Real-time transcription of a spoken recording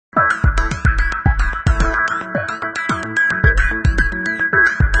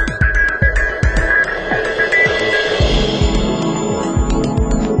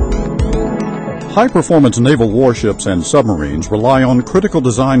High-performance naval warships and submarines rely on critical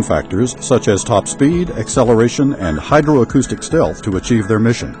design factors such as top speed, acceleration, and hydroacoustic stealth to achieve their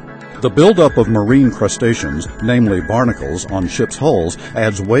mission. The buildup of marine crustaceans, namely barnacles, on ships' hulls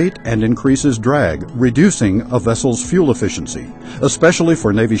adds weight and increases drag, reducing a vessel's fuel efficiency, especially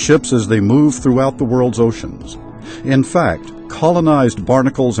for Navy ships as they move throughout the world's oceans. In fact, colonized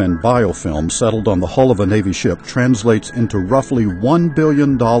barnacles and biofilm settled on the hull of a Navy ship translates into roughly $1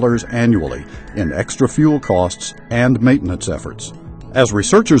 billion annually in extra fuel costs and maintenance efforts. As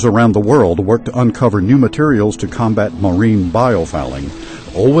researchers around the world work to uncover new materials to combat marine biofouling,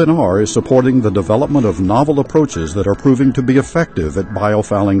 ONR is supporting the development of novel approaches that are proving to be effective at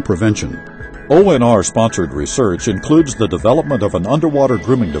biofouling prevention. ONR-sponsored research includes the development of an underwater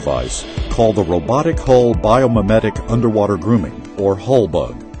grooming device called the Robotic Hull Biomimetic Underwater Grooming, or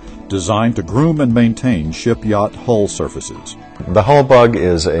HullBug, designed to groom and maintain ship-yacht hull surfaces. The HullBug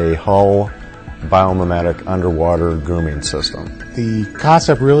is a hull biomimetic underwater grooming system. The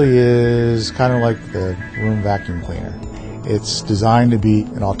concept really is kind of like the room vacuum cleaner. It's designed to be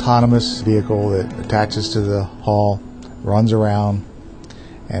an autonomous vehicle that attaches to the hull, runs around,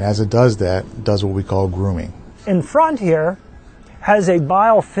 and as it does that, it does what we call grooming. In front here has a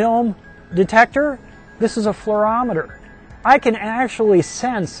biofilm detector. This is a fluorometer. I can actually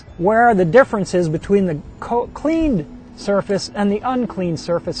sense where the difference is between the cleaned surface and the uncleaned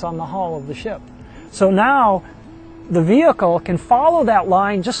surface on the hull of the ship. So now the vehicle can follow that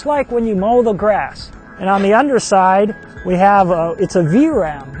line just like when you mow the grass. And on the underside, we have it's a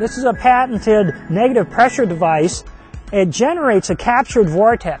VRAM. This is a patented negative pressure device. It generates a captured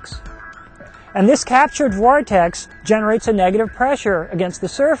vortex. And this captured vortex generates a negative pressure against the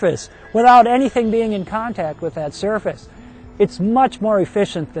surface without anything being in contact with that surface. It's much more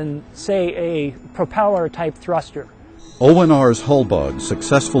efficient than, say, a propeller-type thruster. ONR's HullBug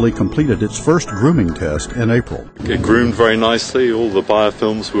successfully completed its first grooming test in April. It groomed very nicely. All the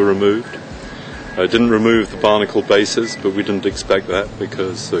biofilms were removed. I didn't remove the barnacle bases, but we didn't expect that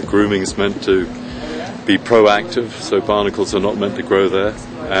because grooming is meant to be proactive, so barnacles are not meant to grow there.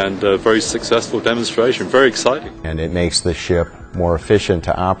 And a very successful demonstration, very exciting. And it makes the ship more efficient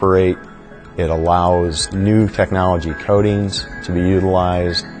to operate. It allows new technology coatings to be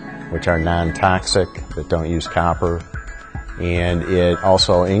utilized, which are non-toxic, that don't use copper. And it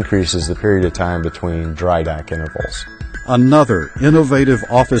also increases the period of time between dry dock intervals. Another innovative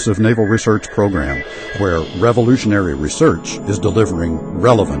Office of Naval Research program where revolutionary research is delivering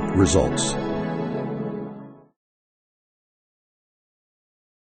relevant results.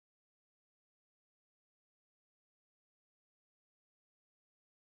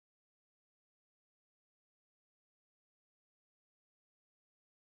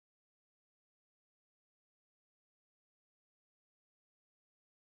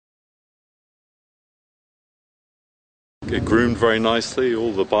 It groomed very nicely.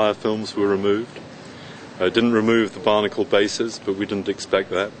 All the biofilms were removed. I didn't remove the barnacle bases, but we didn't expect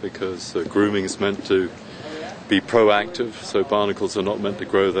that because grooming is meant to be proactive, so barnacles are not meant to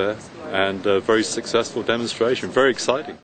grow there. And a very successful demonstration, very exciting.